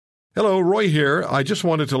Hello, Roy here. I just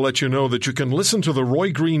wanted to let you know that you can listen to The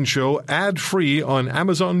Roy Green Show ad-free on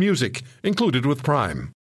Amazon Music, included with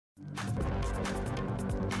Prime.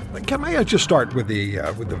 Can I just start with the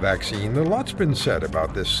vaccine? A lot's been said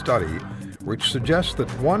about this study, which suggests that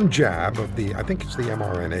one jab of I think it's the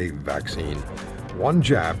mRNA vaccine, one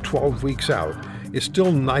jab 12 weeks out is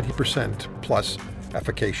still 90% plus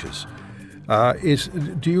efficacious.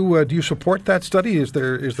 Do you support that study? Is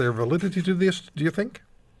there validity to this, do you think?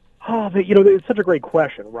 Oh, it's such a great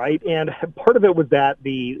question, right? And part of it was that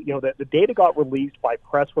the data got released by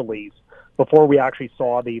press release before we actually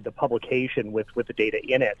saw the publication with the data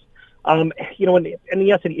in it. And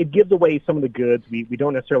yes, it gives away some of the goods. We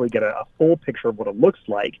don't necessarily get a full picture of what it looks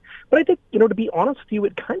like. But I think, to be honest with you,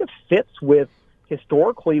 it kind of fits with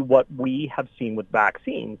historically what we have seen with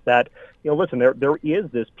vaccines, that, listen, there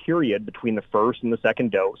is this period between the first and the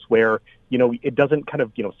second dose where, it doesn't kind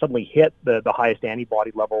of, suddenly hit the highest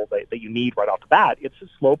antibody level that you need right off the bat. It's a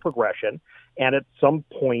slow progression. And at some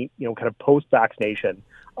point, kind of post-vaccination,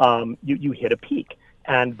 you hit a peak.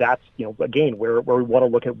 And that's, again, where we want to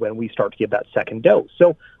look at when we start to give that second dose.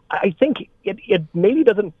 So I think it maybe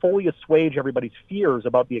doesn't fully assuage everybody's fears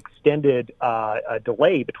about the extended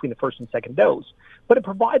delay between the first and second dose, but it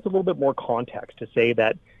provides a little bit more context to say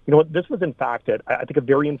that, this was in fact, I think, a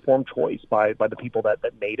very informed choice by the people that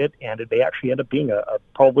made it, and they actually end up being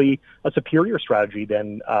probably a superior strategy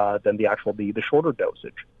than the shorter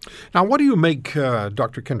dosage. Now, what do you make,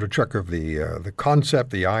 Dr. Kindrachuk, of the concept,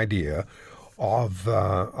 the idea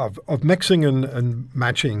of mixing and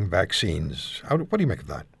matching vaccines? What do you make of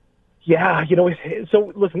that? Yeah,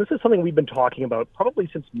 so listen, this is something we've been talking about probably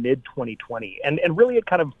since mid-2020. And really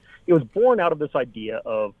it was born out of this idea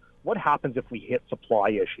of what happens if we hit supply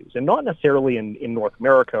issues, and not necessarily in North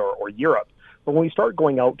America or Europe, but when we start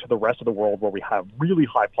going out to the rest of the world where we have really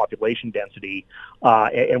high population density,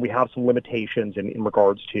 and we have some limitations in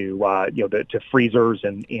regards to to freezers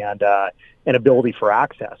and ability for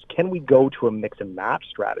access, can we go to a mix and match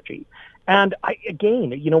strategy? And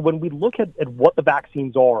when we look at what the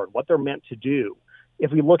vaccines are and what they're meant to do,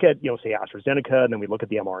 if we look at, say, AstraZeneca, and then we look at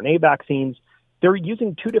the mRNA vaccines, they're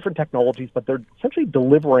using two different technologies, but they're essentially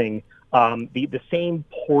delivering the same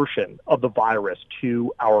portion of the virus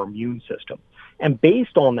to our immune system. And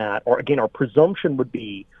based on that, our presumption would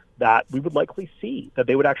be that we would likely see that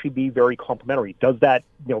they would actually be very complementary. Does that,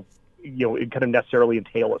 it kind of necessarily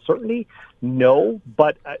entail a certainty? No,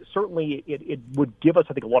 but certainly it would give us,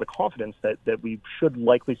 I think, a lot of confidence that we should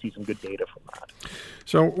likely see some good data from that.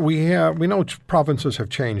 So we know provinces have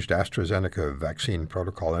changed AstraZeneca vaccine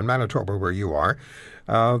protocol. In Manitoba, where you are,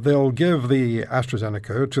 they'll give the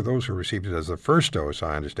AstraZeneca to those who received it as the first dose,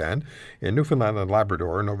 I understand. In Newfoundland and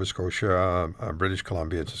Labrador, Nova Scotia, British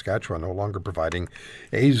Columbia, and Saskatchewan, no longer providing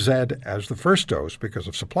AZ as the first dose because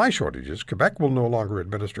of supply shortages. Quebec will no longer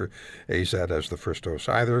administer AZ as the first dose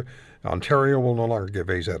either. Ontario will no longer give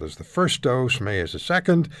AZ as the first dose, May as the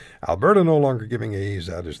second. Alberta no longer giving AZ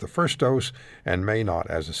as the first dose, and May not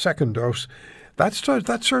as a second dose. That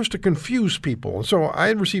serves to confuse people. And so I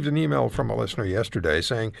had received an email from a listener yesterday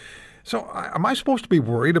saying, so am I supposed to be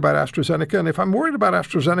worried about AstraZeneca? And if I'm worried about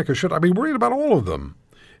AstraZeneca, should I be worried about all of them?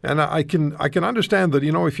 And I can understand that,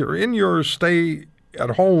 if you're in your stay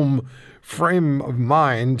at home frame of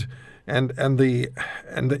mind and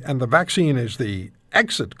the vaccine is the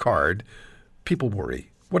exit card, people worry.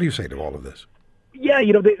 What do you say to all of this? Yeah,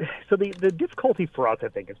 the difficulty for us, I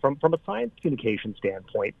think, is from a science communication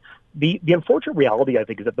standpoint, the unfortunate reality, I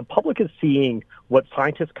think, is that the public is seeing what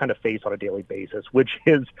scientists kind of face on a daily basis, which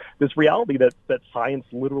is this reality that science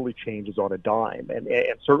literally changes on a dime. And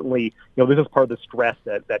certainly, this is part of the stress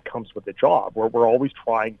that comes with the job, where we're always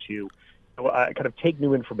trying to kind of take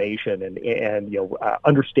new information and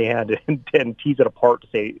understand and tease it apart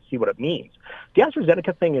to see what it means. The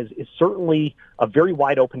AstraZeneca thing is certainly a very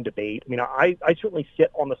wide open debate. I mean, I certainly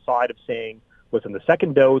sit on the side of saying, listen, the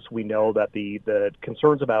second dose, we know that the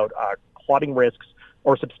concerns about clotting risks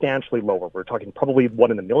are substantially lower. We're talking probably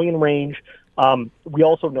 1 in a million range. We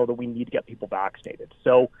also know that we need to get people vaccinated.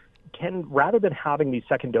 So rather than having these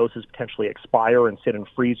second doses potentially expire and sit in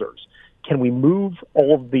freezers, can we move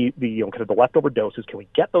all of the kind of the leftover doses? Can we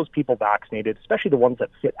get those people vaccinated, especially the ones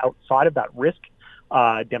that fit outside of that risk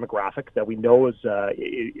demographic that we know is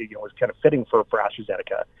kind of fitting for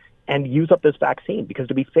AstraZeneca, and use up this vaccine? Because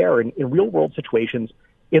to be fair, in real world situations,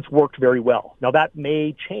 it's worked very well. Now that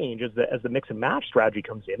may change as the mix and match strategy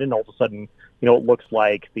comes in, and all of a sudden, it looks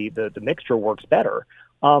like the mixture works better.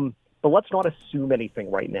 but let's not assume anything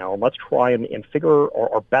right now. And let's try and figure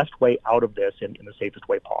our best way out of this in the safest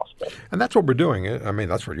way possible. And that's what we're doing. I mean,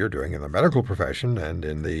 that's what you're doing in the medical profession and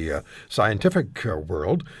in the scientific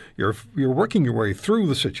world. You're working your way through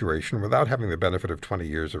the situation without having the benefit of 20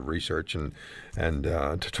 years of research and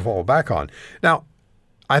to fall back on. Now,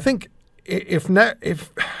 I think if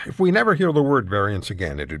we never hear the word variants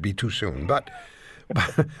again, it would be too soon. But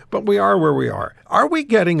we are where we are. Are we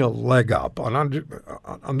getting a leg up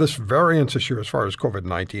on this variance issue as far as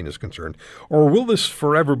COVID-19 is concerned? Or will this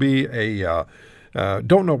forever be a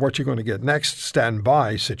don't know what you're going to get next, stand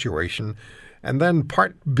by situation? And then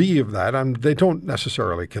part B of that, they don't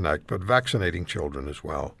necessarily connect, but vaccinating children as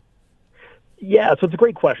well. Yeah, so it's a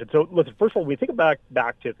great question. So listen, first of all, when we think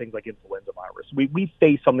back to things like influenza virus, we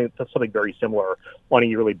face something very similar on a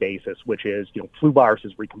yearly basis, which is, flu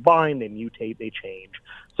viruses recombine, they mutate, they change.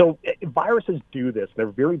 So viruses do this. They're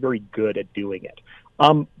very, very good at doing it.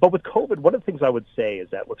 But with COVID, one of the things I would say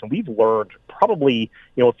is that, listen, we've learned probably,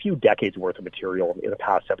 a few decades worth of material in the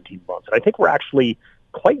past 17 months. And I think we're actually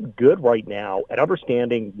quite good right now at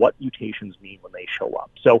understanding what mutations mean when they show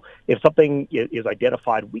up. So if something is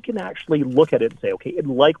identified, we can actually look at it and say, okay, it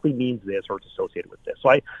likely means this or it's associated with this. So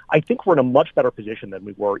I think we're in a much better position than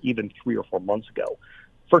we were even 3 or 4 months ago.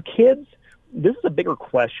 For kids, this is a bigger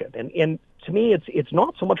question. And to me, it's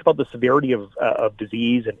not so much about the severity of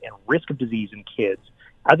disease and risk of disease in kids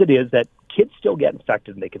as it is that kids still get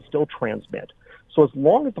infected and they can still transmit. So as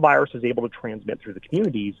long as the virus is able to transmit through the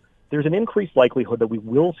communities, there's an increased likelihood that we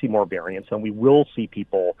will see more variants and we will see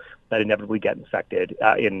people that inevitably get infected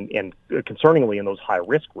and concerningly in those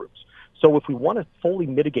high-risk groups. So if we want to fully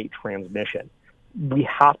mitigate transmission, we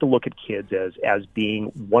have to look at kids as being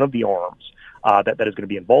one of the arms that is going to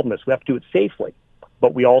be involved in this. We have to do it safely,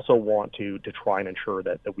 but we also want to try and ensure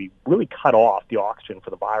that we really cut off the oxygen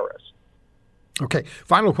for the virus. Okay,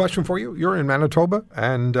 final question for you. You're in Manitoba,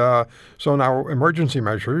 and so now emergency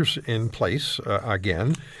measures in place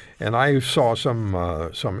again. And I saw some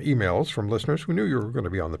emails from listeners who knew you were going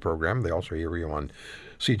to be on the program. They also hear you on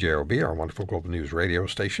CJOB, our wonderful Global News radio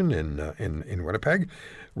station in Winnipeg,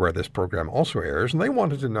 where this program also airs. And they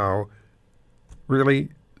wanted to know, really,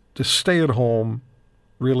 to stay at home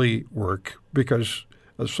really work? Because,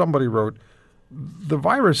 as somebody wrote, the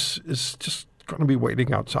virus is just going to be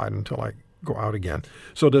waiting outside until I go out again.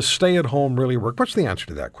 So does stay at home really work? What's the answer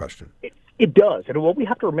to that question? It does. And what we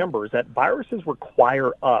have to remember is that viruses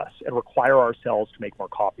require us and require our cells to make more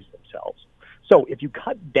copies of themselves. So if you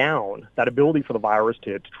cut down that ability for the virus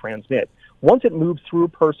to transmit, once it moves through a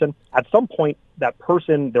person, at some point that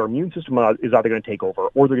person, their immune system is either going to take over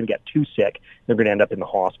or they're going to get too sick. They're going to end up in the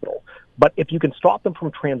hospital. But if you can stop them from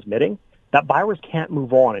transmitting, that virus can't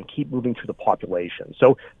move on and keep moving through the population.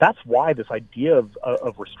 So that's why this idea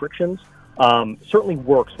of restrictions certainly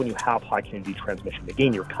works when you have high community transmission.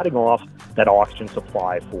 Again, you're cutting off that oxygen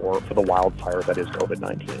supply for the wildfire that is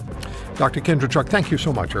COVID-19. Dr. Kindrachuk, thank you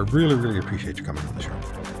so much. I really, really appreciate you coming on the show.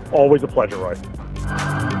 Always a pleasure, Roy.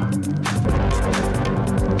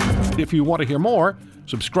 If you want to hear more,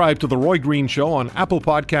 subscribe to The Roy Green Show on Apple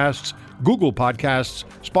Podcasts, Google Podcasts,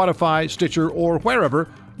 Spotify, Stitcher, or wherever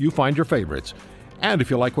you find your favorites. And if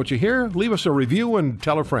you like what you hear, leave us a review and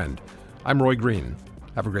tell a friend. I'm Roy Green.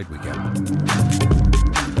 Have a great weekend.